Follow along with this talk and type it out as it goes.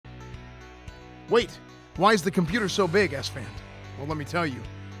Wait, why is the computer so big, Esfand? Well, let me tell you.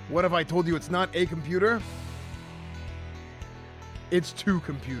 What if I told you it's not a computer? It's 2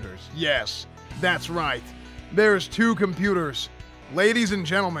 computers. Yes, that's right. There's 2 computers. Ladies and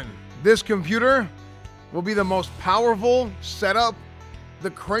gentlemen, this computer will be the most powerful setup,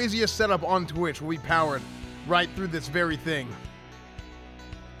 the craziest setup on Twitch will be powered right through this very thing.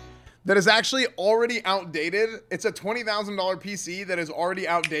 That is actually already outdated. It's a $20,000 PC that is already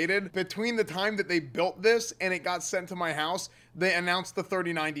outdated. Between the time that they built this and it got sent to my house, they announced the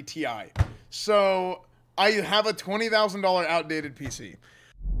 3090 Ti. So I have a $20,000 outdated PC.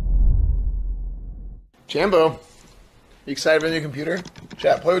 Jambo, you excited for the new computer?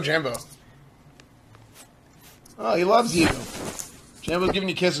 Chat, play with Jambo. Oh, he loves you. Jambo's giving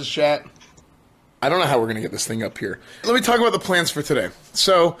you kisses, chat. I don't know how we're gonna get this thing up here. Let me talk about the plans for today.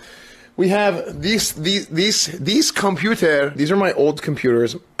 So we have these computer. These are my old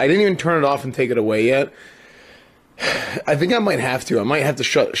computers. I didn't even turn it off and take it away yet. I think I might have to. I might have to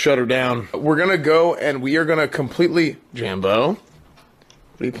shut her down. We're gonna go and we are gonna completely Jambo. What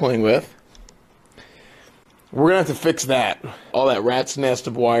are you playing with? We're gonna have to fix that. All that rat's nest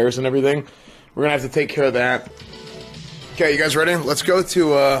of wires and everything. We're gonna have to take care of that. Okay, you guys ready? Let's go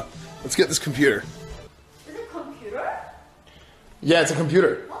to let's get this computer. Is it a computer? Yeah, it's a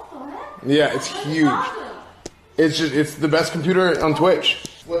computer. What the heck? Yeah, it's huge. It's the best computer on Twitch.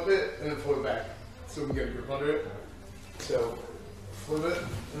 Flip it and then flip it back. So we can get a grip under it. So flip it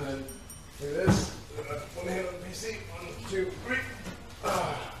and then do this. One hand on the PC. 1, 2, 3.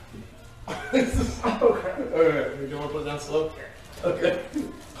 This is so okay. Okay, you want to put it down slow? Okay.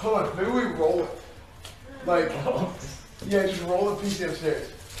 Hold on, maybe we roll it. Like, yeah, just roll the PC upstairs.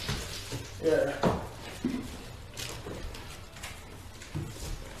 Yeah.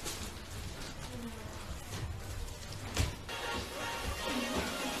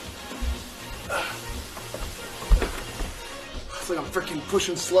 It's like I'm freaking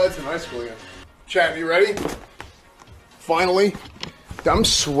pushing sleds in high school again. Chat, you ready? Finally. I'm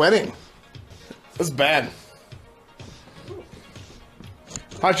sweating. That's bad.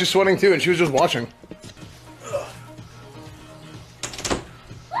 Hachi's sweating too, and she was just watching.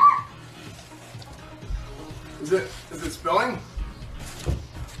 Is it spilling?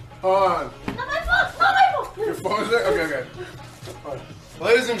 Hold on. Not my phone! Not my phone! Your phone is there? Okay, okay. All right.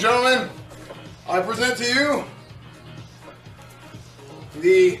 Ladies and gentlemen, I present to you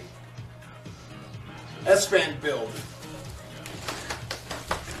the Esfand build.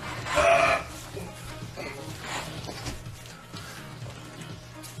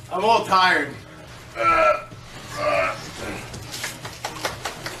 I'm all tired.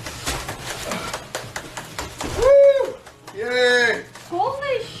 Woo! Yay!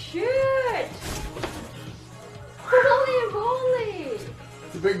 Holy shit! Holy!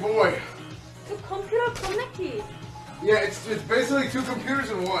 It's a big boy. The computer connected. Yeah, it's basically 2 computers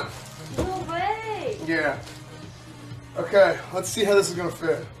in one. No way! Yeah. Okay, let's see how this is gonna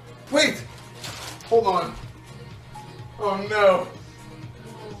fit. Wait! Hold on. Oh no.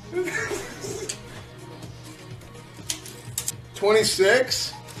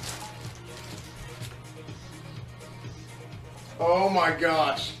 26? Oh my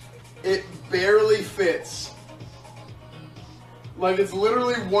gosh. It barely fits. Like it's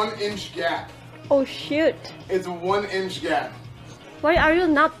literally 1-inch gap. Oh shit. It's a 1-inch gap. Why are you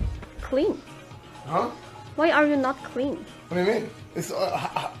not clean? Huh? Why are you not clean? What do you mean? It's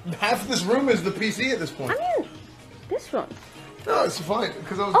half this room is the PC at this point. I mean, this one. No, it's fine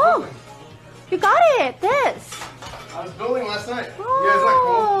because I was Oh! building. You got it! This! I was building last night.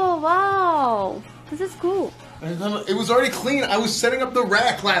 Oh, wow! This is cool. Yeah, isn't that cool? It was already clean. I was setting up the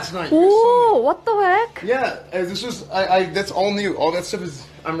rack last night. Oh, what the heck? Yeah, this was that's all new. All that stuff is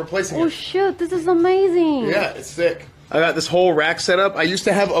I'm replacing Oh it. shoot, this is amazing. Yeah, it's sick. I got this whole rack set up. I used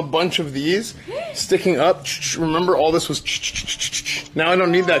to have a bunch of these sticking up. Remember, all this was. Now I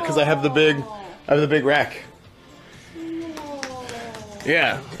don't need that because I have the big rack.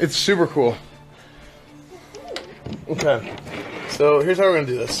 Yeah, it's super cool. Okay, so here's how we're gonna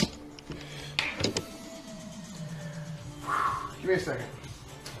do this. Give me a second.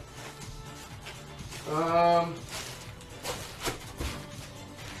 I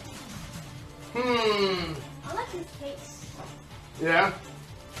like this case. Yeah?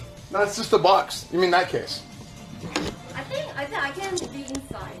 No, it's just a box. You mean that case? I think I can be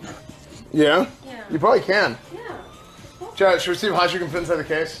inside. Yeah? Yeah. You probably can. Yeah. Chad, should we see if Hachi can fit inside the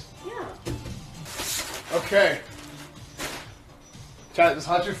case? Yeah. Okay. Chad, does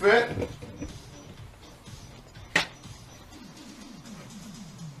Hachi fit?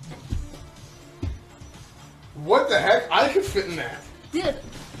 What the heck? I could fit in that. Dude,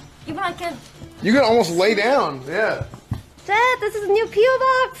 even I can You can almost lay down. Yeah. Dad, this is a new PO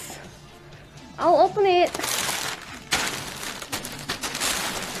box. I'll open it.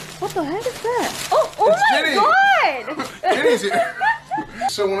 What the heck is that? Oh my God! Jenny's here.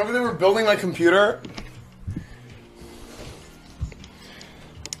 So whenever they were building my computer,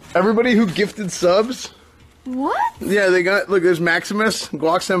 everybody who gifted subs. What? Yeah, they got, look, there's Maximus,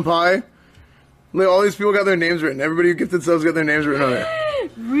 Guac Senpai. Look, all these people got their names written. Everybody who gifted subs got their names written on it.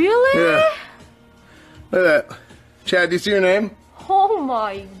 Really? Yeah. Look at that. Chad, do you see your name? Oh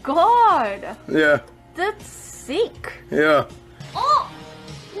my God. Yeah. That's sick. Yeah. Oh!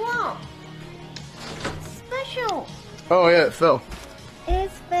 Wow. Special. Oh, yeah, it fell.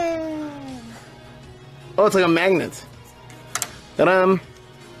 Esfand. Oh, it's like a magnet. Ta-da!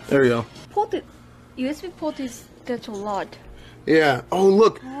 There we go. Port, USB port is that's a lot. Yeah. Oh,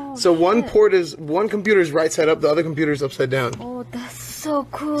 look. Oh, so one shit. port is, one computer is right side up, the other computer is upside down. Oh, that's so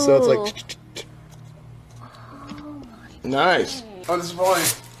cool. So it's like... Nice. Oh, this is probably...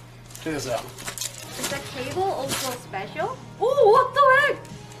 Check this out. Is the cable also special? Oh, what the heck?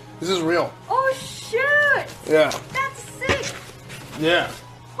 This is real. Oh, shoot. Yeah. That's sick. Yeah.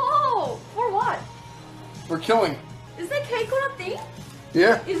 Oh, for what? We're killing. Is that Keikona thing?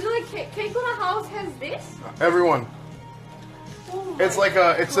 Yeah. Is it like Keikona house has this? Everyone. Oh It's my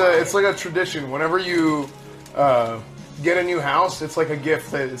like it's like a tradition. Whenever you get a new house, it's like a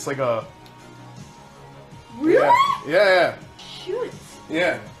gift. It's like a... Really? Yeah. Shoot.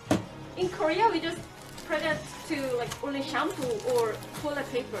 Yeah. In Korea, we just present to like only shampoo or toilet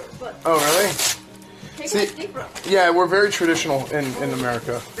paper, but Oh, really? Keikona See- is different. Yeah, we're very traditional in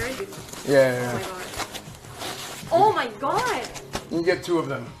America. Very different. Yeah. Oh my god. You get 2 of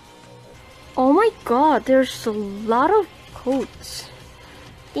them. Oh my god, there's a lot of codes.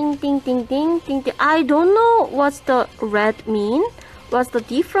 Ding ding ding ding ding ding. I don't know what's the red mean. What's the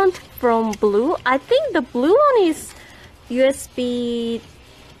different from blue? I think the blue one is USB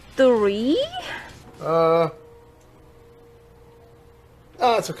 3. Oh,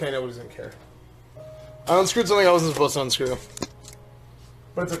 it's okay. Nobody's gonna care. I unscrewed something I wasn't supposed to unscrew.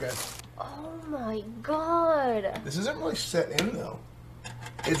 But it's okay. Oh my god. This isn't really set in though.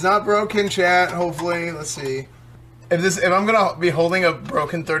 It's not broken, chat. Hopefully, let's see. If I'm gonna be holding a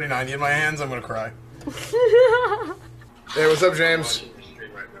broken 3090 in my hands, I'm gonna cry. Hey, what's up, James?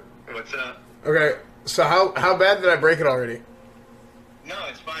 What's up? Okay, so how bad did I break it already? No,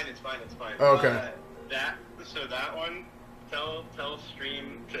 it's fine. Oh, okay. That one, tell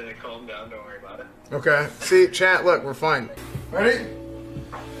stream to calm down. Don't worry about it. Okay. See, chat. Look, we're fine. Ready?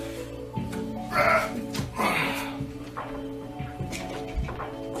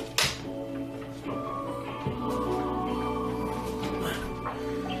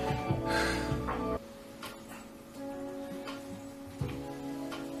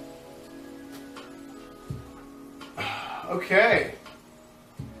 Okay.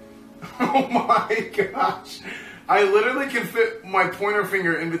 Oh my gosh. I literally can fit my pointer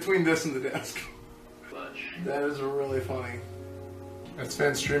finger in between this and the desk. That is really funny.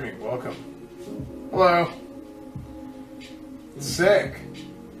 Esfand streaming. Welcome. Hello. Sick.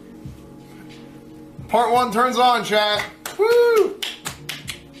 Part 1 turns on, chat. Woo!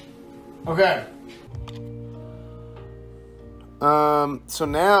 Okay. So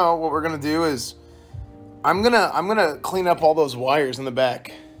now what we're gonna do is I'm gonna clean up all those wires in the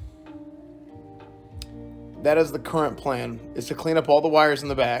back. That is the current plan, is to clean up all the wires in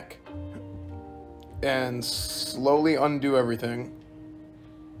the back and slowly undo everything.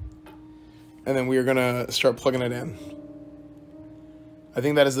 And then we are gonna start plugging it in. I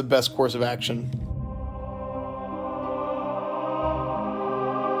think that is the best course of action.